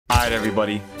Alright,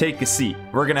 everybody, take a seat.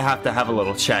 We're gonna have to have a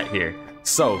little chat here.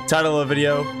 So, title of the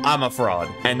video, I'm a fraud.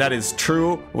 And that is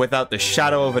true without the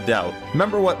shadow of a doubt.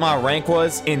 Remember what my rank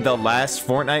was in the last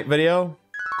Fortnite video?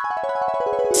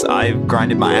 I've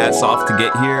grinded my ass off to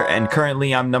get here, and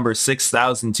currently I'm number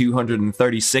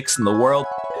 6,236 in the world.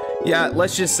 Yeah,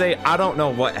 let's just say I don't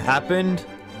know what happened.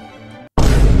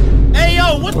 Hey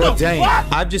yo, what the fuck?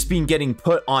 I've just been getting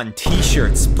put on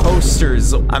t-shirts,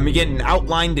 posters, I'm getting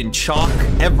outlined in chalk,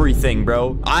 everything,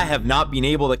 bro. I have not been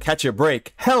able to catch a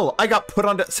break. Hell, I got put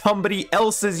onto somebody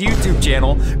else's YouTube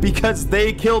channel because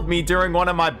they killed me during one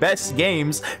of my best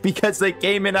games because they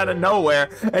came in out of nowhere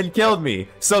and killed me.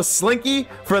 So Slinky,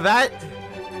 for that,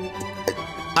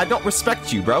 I don't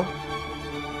respect you, bro.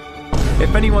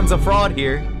 If anyone's a fraud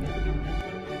here,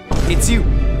 it's you.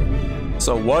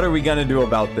 So what are we gonna do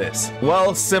about this?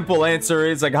 Well, simple answer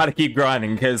is I gotta keep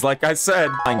grinding, because like I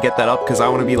said, I can get that up because I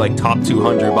want to be like top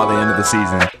 200 by the end of the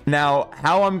season. Now,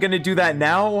 how I'm gonna do that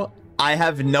now, I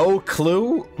have no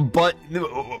clue, but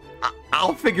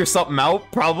I'll figure something out,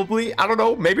 probably. I don't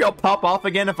know, maybe I'll pop off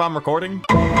again if I'm recording.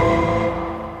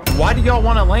 Why do y'all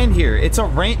want to land here? It's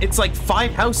like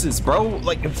 5 houses, bro.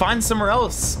 Like, find somewhere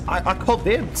else. I call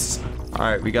dibs.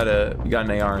 Alright, we got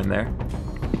an AR in there.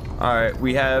 Alright,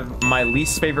 we have my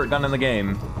least favorite gun in the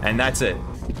game, and that's it.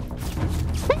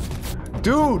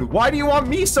 Dude, why do you want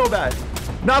me so bad?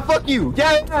 Nah, fuck you.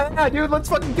 Yeah, dude, let's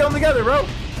fucking kill them together, bro.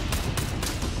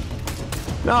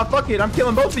 Nah, fuck it, I'm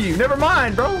killing both of you. Never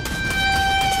mind, bro.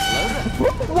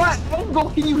 What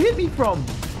angle can you hit me from?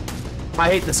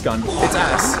 I hate this gun. It's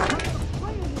ass.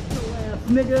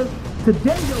 Nigga,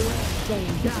 today your ass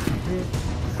gonna die, man.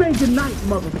 Say goodnight,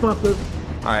 motherfucker.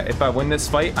 Alright, if I win this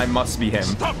fight, I must be him.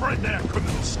 Stop right there,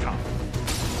 criminal scum.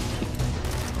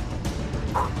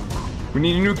 We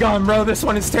need a new gun, bro. This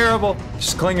one is terrible.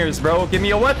 Just clingers, bro. Give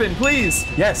me a weapon, please.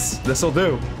 Yes, this'll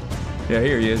do. Yeah,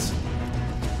 here he is.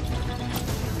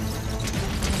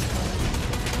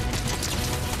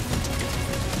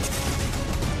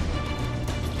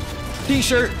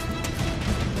 T-shirt.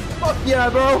 Fuck yeah,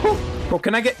 bro. Bro,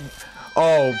 can I get...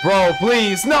 Oh, bro,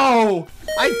 please. No.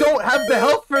 I don't have the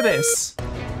health for this.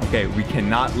 Okay, we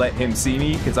cannot let him see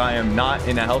me because I am not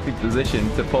in a healthy position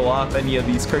to pull off any of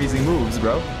these crazy moves,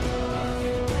 bro.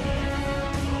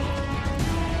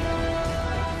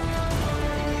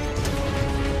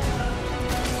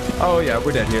 Oh yeah,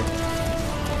 we're dead here.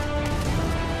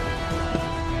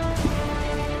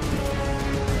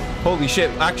 Holy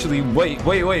shit, actually, wait.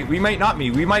 We might not be,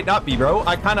 bro.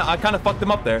 I kinda fucked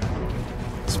him up there.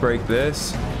 Let's break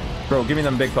this. Bro, give me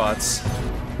them big pots.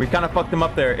 We kind of fucked him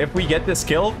up there. If we get this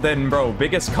kill, then, bro,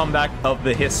 biggest comeback of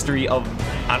the history of,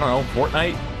 I don't know,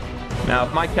 Fortnite? Now,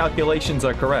 if my calculations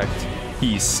are correct,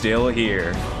 he's still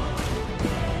here.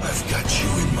 I've got you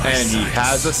in my And he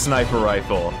has a sniper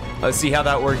rifle. Let's see how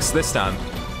that works this time.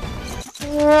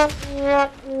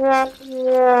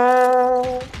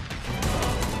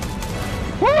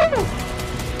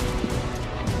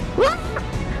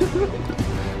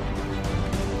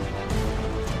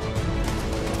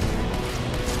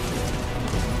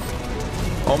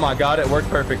 Oh my god, it worked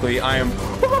perfectly. I am...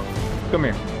 Come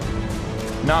here.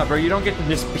 Nah, bro, you don't get to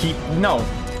just peek. No.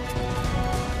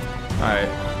 Alright.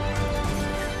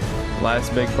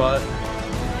 Last big pot.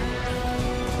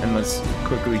 And let's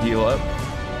quickly heal up.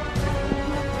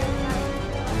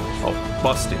 Oh,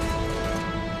 busted.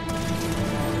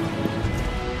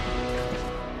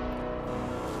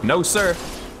 No, sir.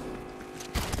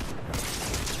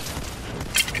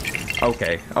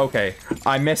 Okay.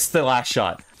 I missed the last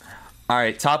shot.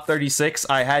 Alright, top 36.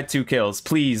 I had 2 kills.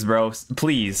 Please, bro.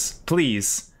 Please.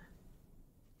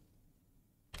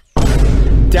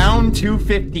 Down to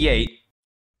 58.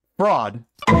 Fraud.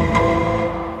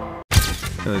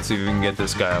 Let's see if we can get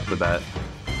this guy off the bat.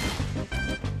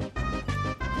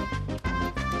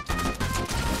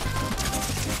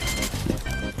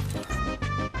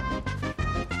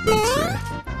 Let's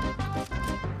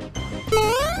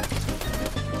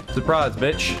see. Surprise,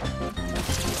 bitch.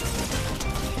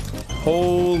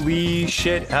 Holy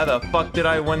shit, how the fuck did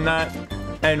I win that?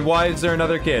 And why is there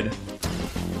another kid?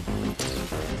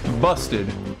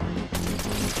 Busted.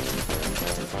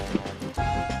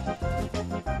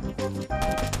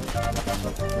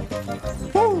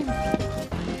 Woo!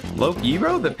 Low-key,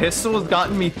 bro, the pistol has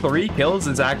gotten me 3 kills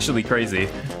is actually crazy.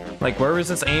 Like, where was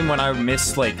this aim when I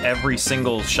missed, like, every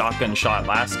single shotgun shot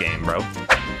last game, bro?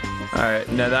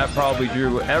 Alright, now that probably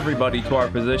drew everybody to our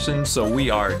position, so we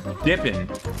are dipping.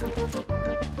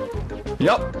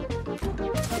 Yup.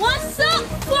 What's up,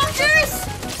 fuckers?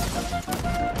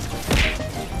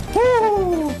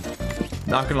 Woo!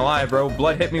 Not gonna lie, bro.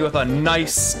 Blood hit me with a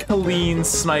nice, clean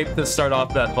snipe to start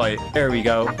off that fight. There we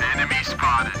go. Enemy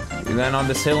spotted. And then on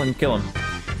this hill and kill him.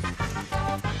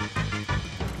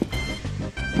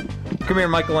 Come here,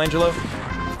 Michelangelo.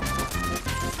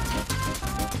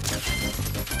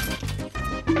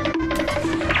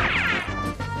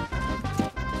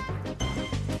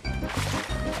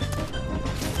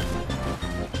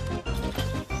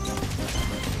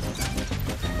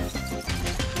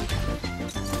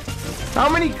 How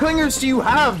many clingers do you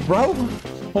have, bro?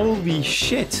 Holy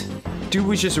shit. Dude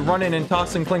was just running and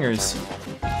tossing clingers.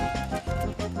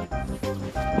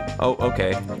 Oh,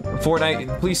 okay.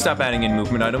 Fortnite, please stop adding in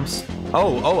movement items.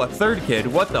 Oh, a third kid.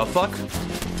 What the fuck?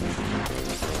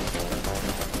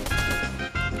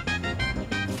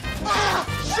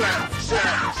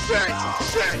 Shit!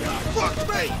 Fuck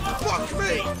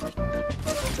me!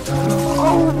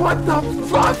 Oh, what the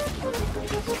fuck?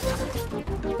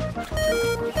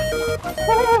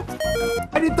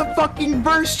 I did the fucking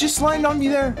verse just land on me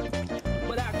there.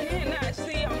 But I cannot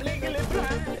see. I'm legally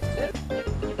blind.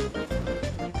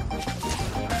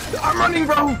 I'm running,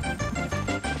 bro.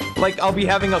 Like, I'll be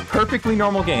having a perfectly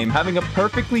normal game, having a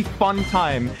perfectly fun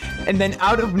time, and then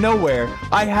out of nowhere,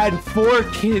 I had 4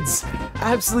 kids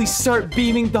absolutely start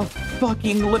beaming the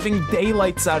fucking living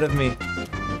daylights out of me.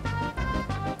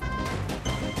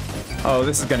 Oh,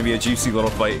 this is gonna be a juicy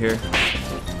little fight here.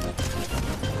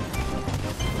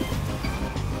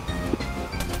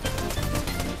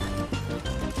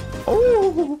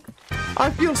 Oh, I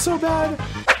feel so bad.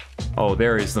 Oh,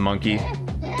 there is the monkey.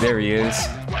 There he is.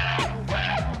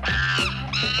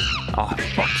 Oh,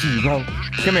 fuck you, bro.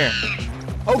 Come here.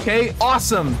 Okay,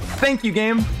 awesome. Thank you,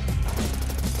 game.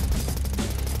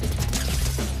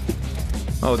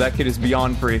 Oh, that kid is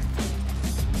beyond free.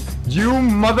 You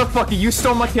motherfucker, you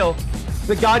stole my kill.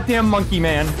 The goddamn monkey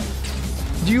man.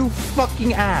 You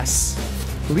fucking ass.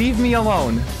 Leave me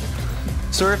alone.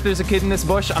 Sir, if there's a kid in this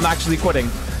bush, I'm actually quitting.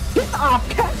 Get off,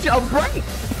 catch a break,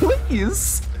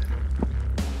 please.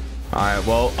 Alright,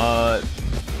 well,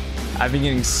 I've been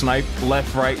getting sniped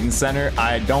left, right, and center.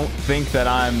 I don't think that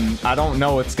I don't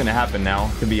know what's gonna happen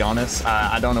now, to be honest.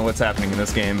 I don't know what's happening in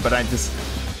this game, but I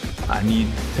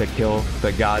need to kill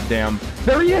the goddamn...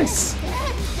 There he is!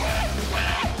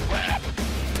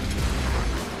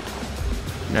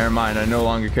 Never mind, I no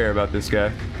longer care about this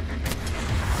guy.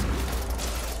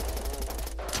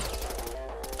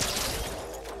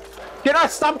 Can I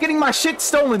stop getting my shit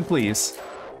stolen, please?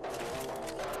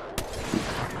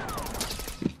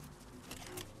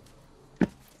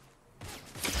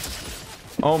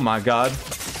 Oh my god.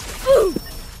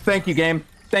 Thank you, game.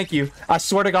 Thank you. I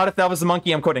swear to god, if that was the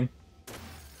monkey, I'm quitting.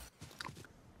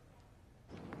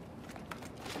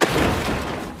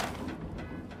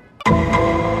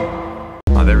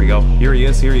 Oh, there we go. Here he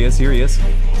is, here he is, here he is.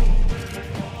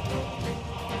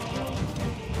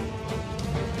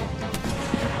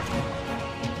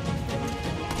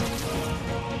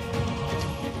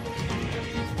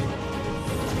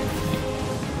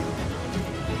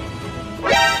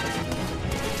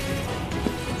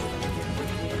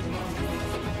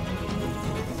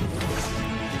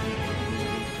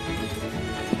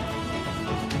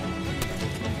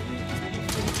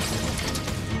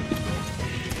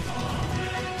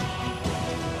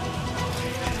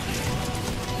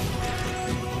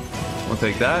 We'll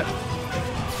take that.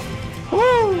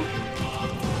 Woo!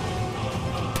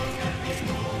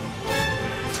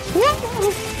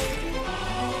 Woo!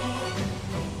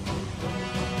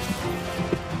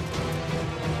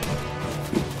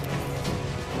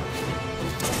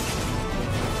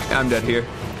 I'm dead here.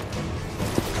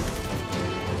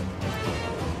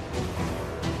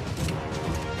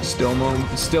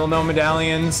 Still no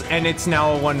medallions, and it's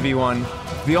now a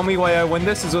 1v1. The only way I win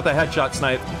this is with a headshot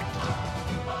snipe.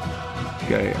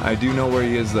 Okay, I do know where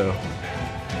he is though.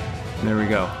 There we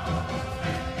go.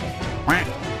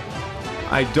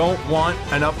 I don't want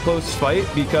an up-close fight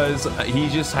because he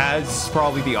just has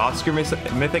probably the Oscar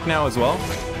mythic now as well.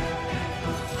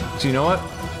 So you know what?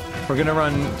 We're gonna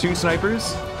run 2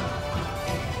 snipers.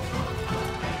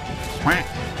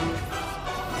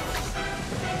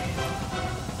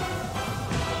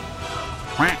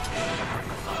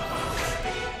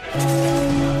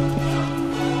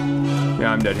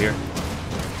 Yeah, I'm dead here.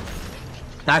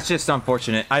 That's just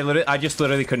unfortunate. I just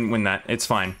literally couldn't win that. It's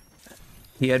fine.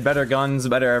 He had better guns,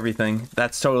 better everything.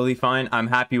 That's totally fine. I'm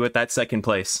happy with that second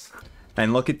place.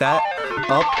 And look at that,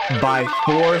 up by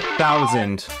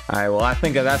 4,000. All right, well, I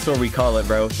think that's what we call it,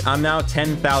 bro. I'm now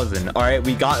 10,000. All right,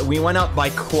 we went up by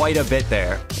quite a bit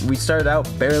there. We started out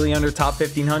barely under top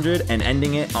 1,500 and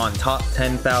ending it on top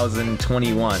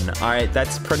 10,021. All right,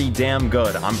 that's pretty damn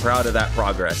good. I'm proud of that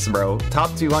progress, bro.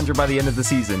 Top 200 by the end of the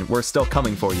season. We're still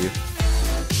coming for you.